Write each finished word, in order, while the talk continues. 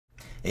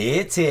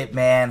It's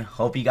Hitman.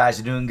 Hope you guys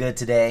are doing good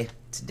today.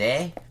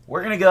 Today,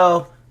 we're going to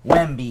go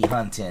Wemby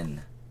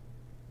hunting.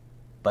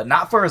 But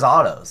not for his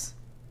autos.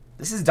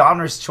 This is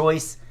Donruss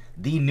Choice,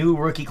 the new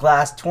rookie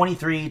class,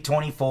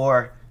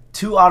 23-24,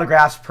 2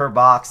 autographs per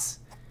box.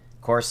 Of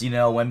course, you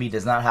know Wemby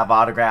does not have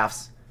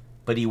autographs,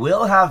 but he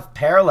will have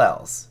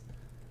parallels.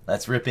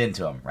 Let's rip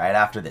into him right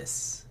after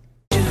this.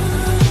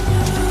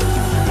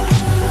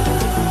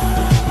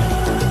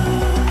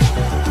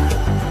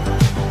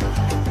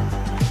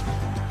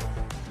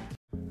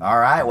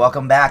 Alright,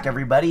 welcome back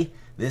everybody.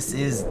 This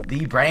is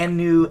the brand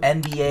new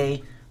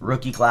NBA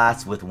rookie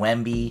class with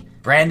Wemby,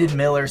 Brandon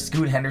Miller,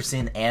 Scoot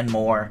Henderson, and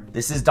more.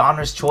 This is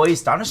Donruss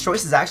Choice. Donruss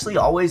Choice is actually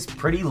always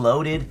pretty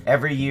loaded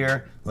every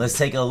year. Let's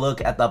take a look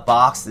at the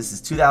box. This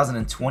is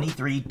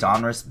 2023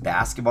 Donruss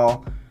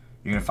Basketball.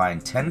 You're going to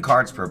find 10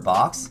 cards per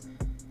box.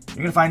 You're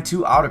going to find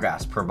 2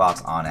 autographs per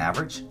box on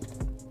average.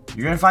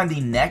 You're going to find the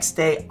next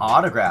day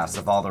autographs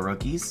of all the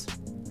rookies,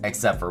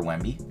 except for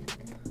Wemby.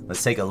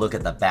 Let's take a look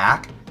at the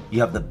back. You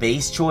have the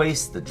base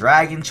choice, the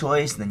dragon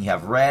choice, and then you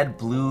have red,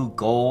 blue,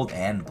 gold,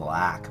 and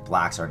black.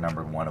 Blacks are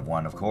numbered 1 of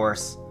 1, of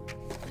course.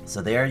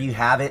 So there you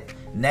have it.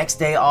 Next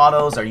day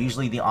autos are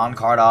usually the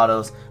on-card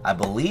autos. I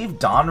believe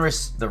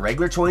Donruss, the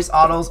regular choice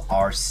autos,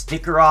 are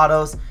sticker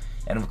autos.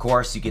 And of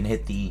course, you can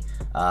hit the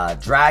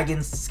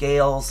dragon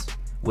scales,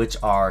 which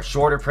are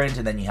shorter print,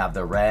 and then you have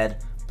the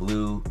red,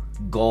 blue,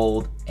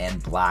 gold,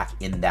 and black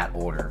in that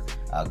order.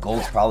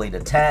 Gold's probably to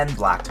 10,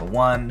 black to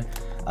 1.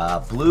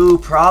 Blue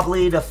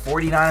probably to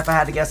 49 if I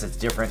had to guess. It's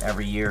different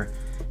every year.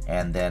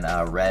 And then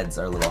reds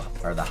are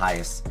the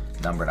highest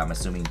numbered. I'm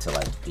assuming to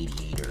like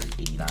 88 or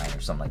 89 or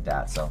something like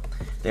that. So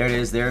there it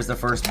is. There's the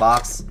first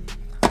box.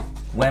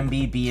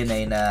 Wemby being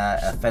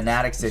a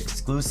Fanatics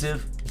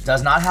exclusive.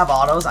 Does not have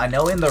autos. I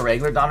know in the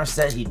regular Donruss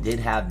set he did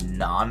have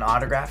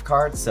non-autograph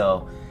cards.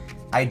 So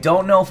I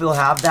don't know if he'll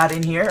have that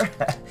in here.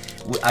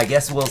 I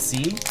guess we'll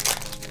see.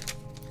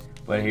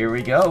 But here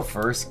we go.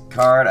 First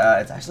card.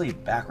 It's actually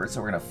backwards,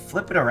 so we're going to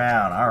flip it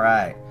around. All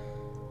right.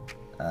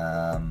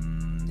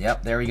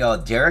 Yep, there we go.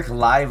 Derek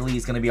Lively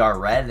is going to be our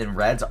red, and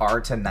reds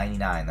are to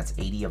 99. That's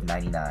 80 of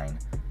 99.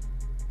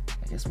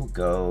 I guess we'll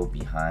go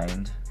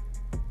behind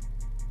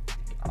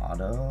the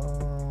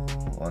auto.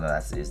 Oh, no,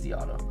 that is the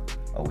auto.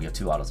 Oh, we have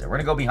 2 autos there. We're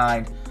going to go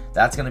behind.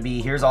 That's going to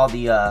be, here's all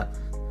the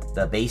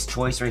base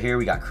choice right here.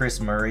 We got Chris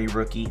Murray,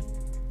 rookie.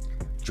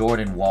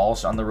 Jordan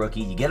Walsh on the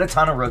rookie. You get a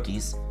ton of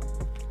rookies.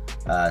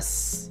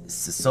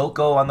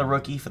 Sissoko on the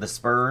rookie for the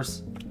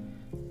Spurs,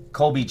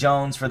 Colby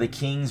Jones for the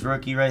Kings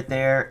rookie right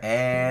there,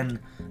 and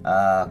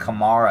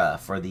Kamara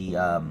for the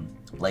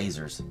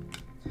Blazers.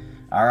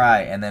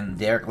 Alright, and then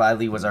Derek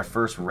Lively was our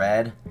first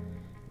red.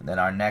 And then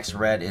our next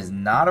red is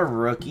not a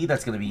rookie.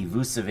 That's going to be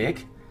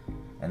Vucevic,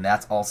 and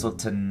that's also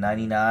to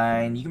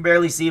 99. You can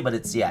barely see it, but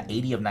it's, yeah,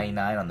 80 of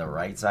 99 on the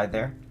right side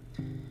there.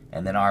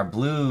 And then our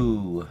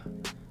blue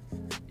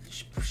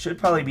should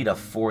probably be to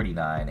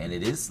 49, and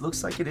it is,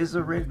 looks like it is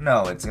a red.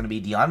 No, it's going to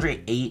be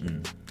DeAndre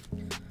Ayton,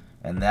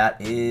 and that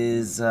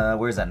is,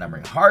 where's that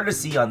numbering? Hard to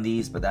see on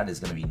these, but that is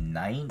going to be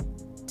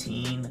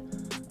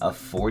 19 of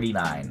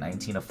 49,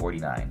 19 of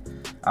 49.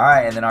 All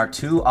right, and then our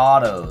 2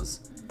 autos,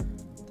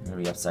 they're going to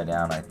be upside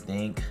down, I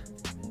think.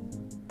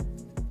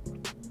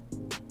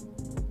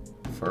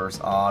 First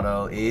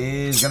auto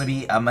is going to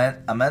be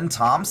Amen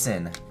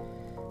Thompson.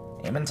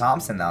 Amen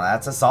Thompson, now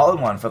that's a solid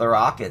one for the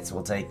Rockets.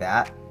 We'll take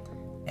that.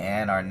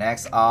 And our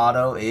next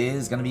auto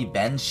is going to be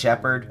Ben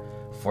Shepherd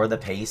for the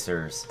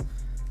Pacers.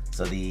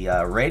 So the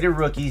rated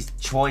rookies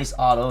choice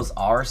autos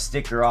are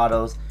sticker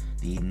autos.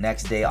 The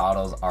next day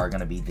autos are going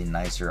to be the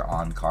nicer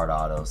on-card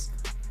autos.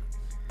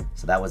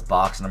 So that was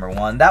box number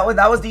 1. That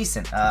was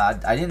decent.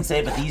 I didn't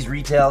say, but these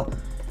retail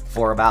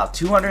for about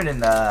 $200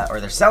 and or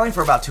they're selling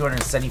for about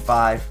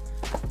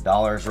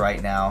 $275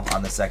 right now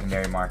on the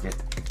secondary market.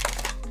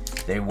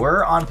 They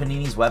were on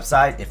Panini's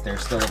website, if they're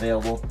still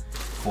available,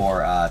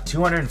 for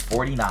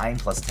 $249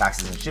 plus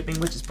taxes and shipping,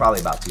 which is probably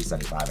about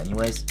 $275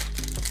 anyways.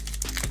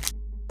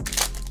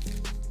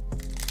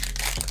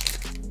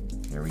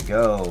 Here we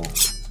go.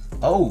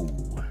 Oh,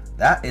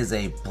 that is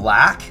a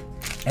black,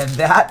 and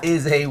that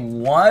is a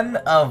 1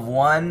 of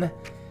 1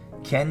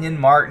 Kenyon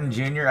Martin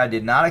Jr. I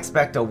did not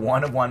expect a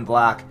 1 of 1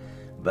 black,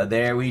 but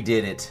there we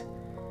did it.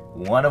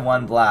 1 of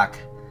 1 black.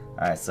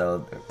 Alright,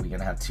 so we're going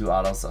to have 2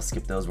 autos, so I'll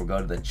skip those. We'll go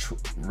to the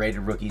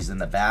rated rookies in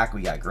the back.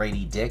 We got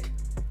Grady Dick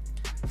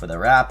for the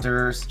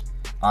Raptors,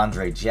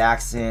 Andre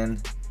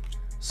Jackson,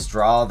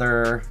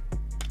 Strother,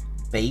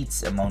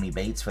 Bates, Emoni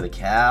Bates for the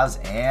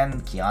Cavs,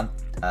 and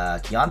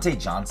Keontae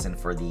Johnson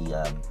for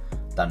the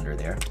Thunder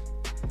there.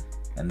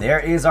 And there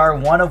is our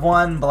 1 of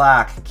 1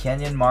 black,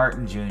 Kenyon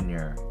Martin Jr.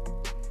 You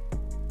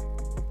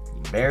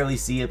can barely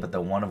see it, but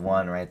the 1 of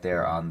 1 right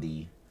there on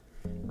the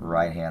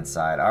right-hand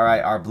side. All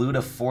right, our blue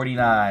to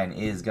 49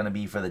 is going to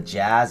be for the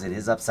Jazz. It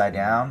is upside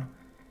down.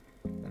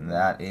 And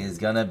that is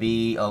going to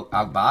be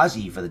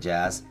Agbaji for the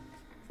Jazz.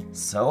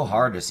 So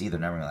hard to see the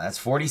numbering. That's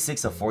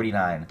 46 of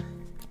 49.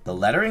 The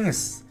lettering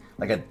is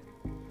like a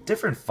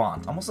different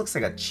font. Almost looks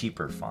like a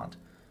cheaper font.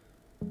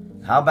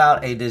 How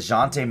about a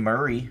DeJounte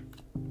Murray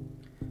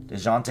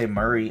DeJounte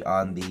Murray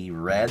on the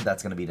red.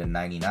 That's going to be to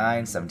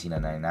 99, 17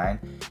 of 99.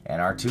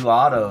 And our 2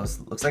 autos,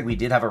 looks like we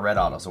did have a red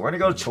auto. So we're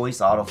going to go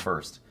choice auto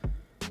first.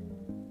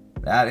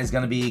 That is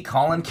going to be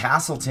Colin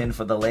Castleton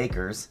for the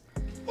Lakers.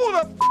 Who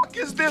the fuck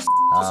is this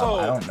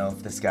I don't know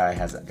if this guy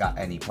has got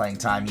any playing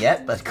time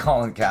yet, but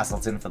Colin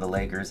Castleton for the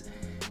Lakers.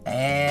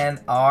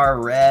 And our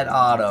red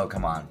auto,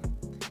 come on,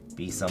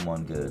 be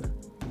someone good.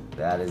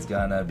 That is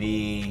gonna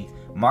be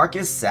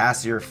Marcus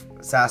Sasser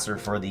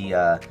for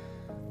the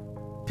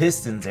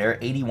Pistons there,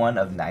 81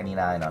 of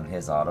 99 on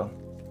his auto.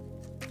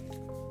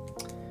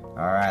 All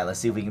right, let's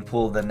see if we can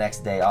pull the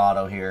next day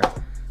auto here.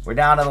 We're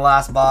down to the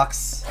last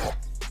box.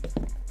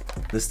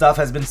 The stuff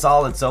has been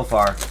solid so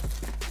far.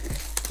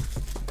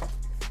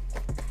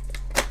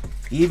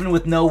 Even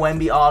with no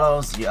Wemby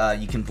autos,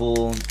 you can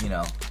pull, you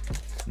know,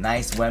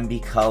 nice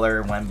Wemby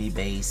color, Wemby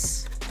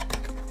base.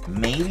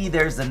 Maybe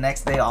there's the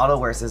next day auto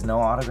where it says no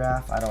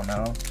autograph. I don't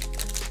know.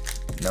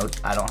 No,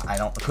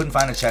 I couldn't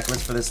find a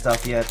checklist for this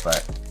stuff yet,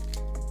 but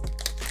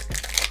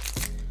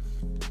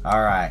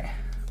all right,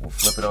 we'll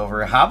flip it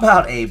over. How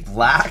about a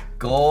black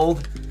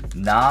gold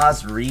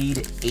Nas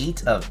Reed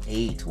 8 of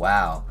 8?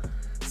 Wow.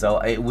 So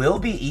it will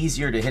be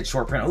easier to hit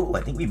short print. Oh,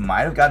 I think we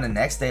might have gotten a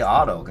next day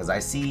auto because I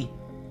see.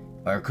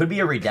 Or it could be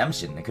a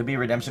redemption. It could be a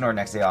redemption or a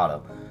next day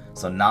auto.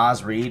 So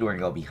Nas Reed, we're going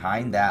to go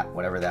behind that,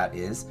 whatever that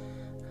is.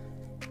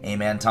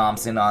 Amen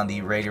Thompson on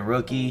the rated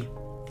rookie.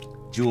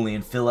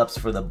 Julian Phillips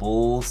for the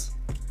Bulls.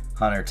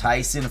 Hunter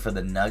Tyson for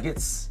the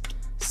Nuggets.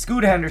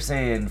 Scoot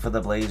Henderson for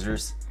the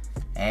Blazers.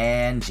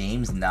 And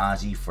James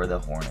Najee for the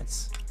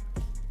Hornets.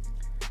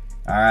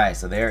 Alright,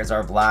 so there's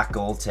our black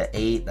gold to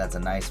 8. That's a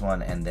nice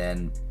one. And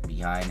then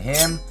behind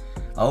him,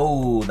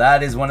 oh,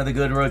 that is one of the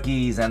good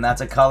rookies. And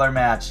that's a color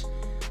match.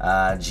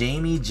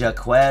 Jamie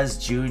Jaquez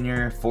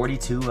Jr.,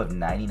 42 of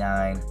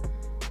 99.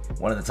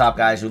 One of the top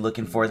guys you're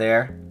looking for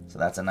there. So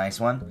that's a nice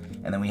one.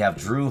 And then we have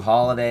Drew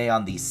Holiday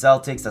on the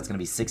Celtics. That's going to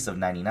be 6 of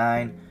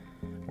 99.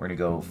 We're going to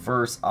go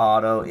first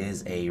auto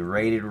is a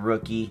rated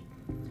rookie.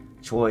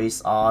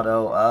 Choice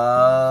auto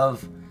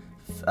of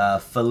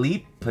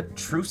Philippe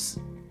Petrusev.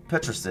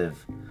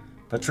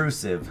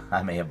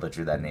 I may have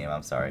butchered that name.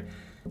 I'm sorry.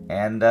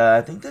 And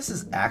I think this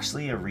is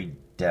actually a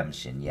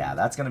redemption. Yeah,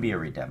 that's going to be a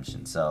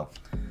redemption. So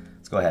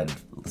let's go ahead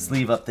and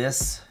sleeve up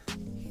this.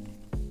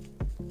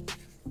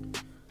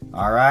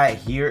 All right,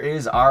 here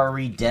is our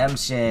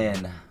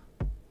redemption.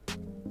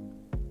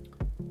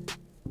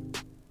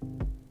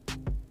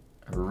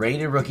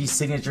 Rated rookie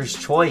signatures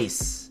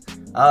choice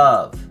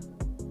of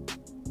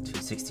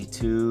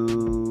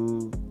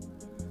 262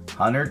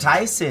 Hunter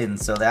Tyson.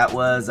 So that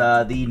was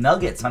the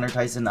Nuggets, Hunter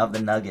Tyson of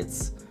the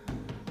Nuggets.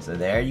 So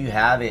there you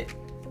have it.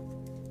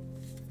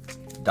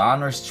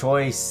 Donruss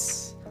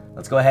choice.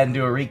 Let's go ahead and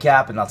do a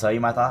recap and I'll tell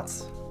you my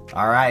thoughts.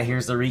 Alright,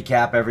 here's the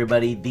recap,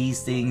 everybody.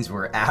 These things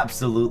were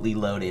absolutely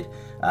loaded.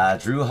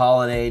 Drew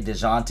Holiday,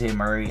 DeJounte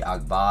Murray,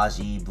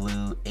 Agbaji,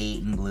 blue,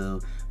 Ayton, blue,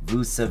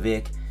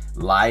 Vucevic,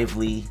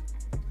 Lively,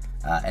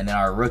 and then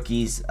our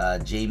rookies,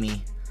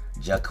 Jaime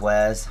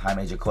Jaquez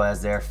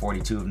there,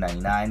 42 of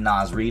 99.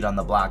 Nas Reed on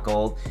the black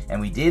gold. And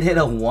we did hit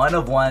a 1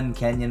 of 1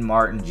 Kenyon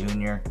Martin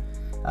Jr.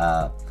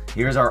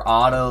 Here's our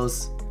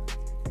autos.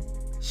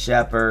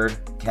 Shepard,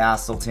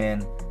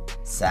 Castleton,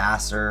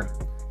 Sasser,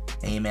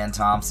 Amen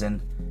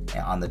Thompson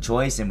on the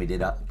choice, and we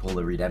did pull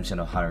the redemption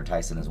of Hunter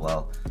Tyson as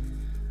well.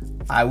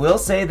 I will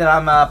say that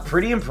I'm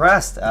pretty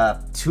impressed.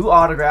 2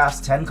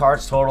 autographs, 10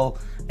 cards total,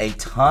 a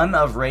ton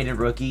of rated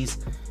rookies.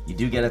 You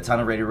do get a ton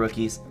of rated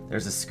rookies.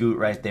 There's a Scoot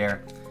right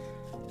there.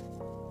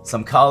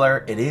 Some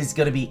color. It is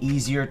going to be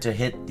easier to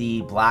hit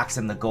the blacks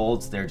and the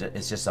golds.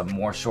 It's just a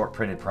more short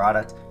printed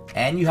product.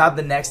 And you have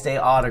the next day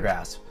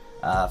autographs.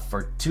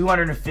 For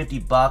 250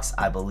 bucks,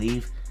 I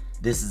believe.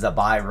 This is a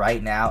buy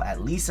right now,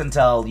 at least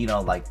until, you know,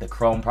 like the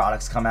Chrome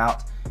products come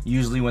out.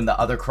 Usually when the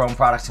other Chrome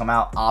products come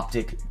out,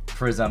 Optic,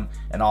 Prism,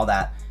 and all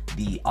that,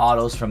 the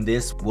autos from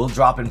this will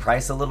drop in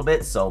price a little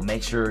bit. So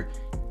make sure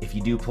if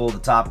you do pull the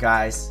top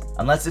guys,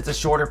 unless it's a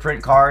shorter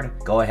print card,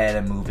 go ahead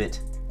and move it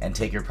and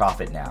take your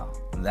profit now.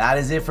 That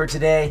is it for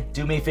today.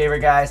 Do me a favor,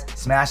 guys.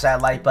 Smash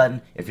that like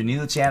button. If you're new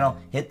to the channel,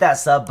 hit that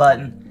sub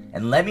button.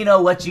 And let me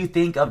know what you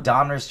think of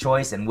Donruss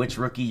choice and which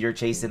rookie you're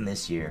chasing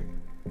this year.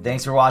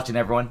 Thanks for watching,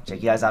 everyone.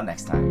 Check you guys out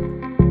next time.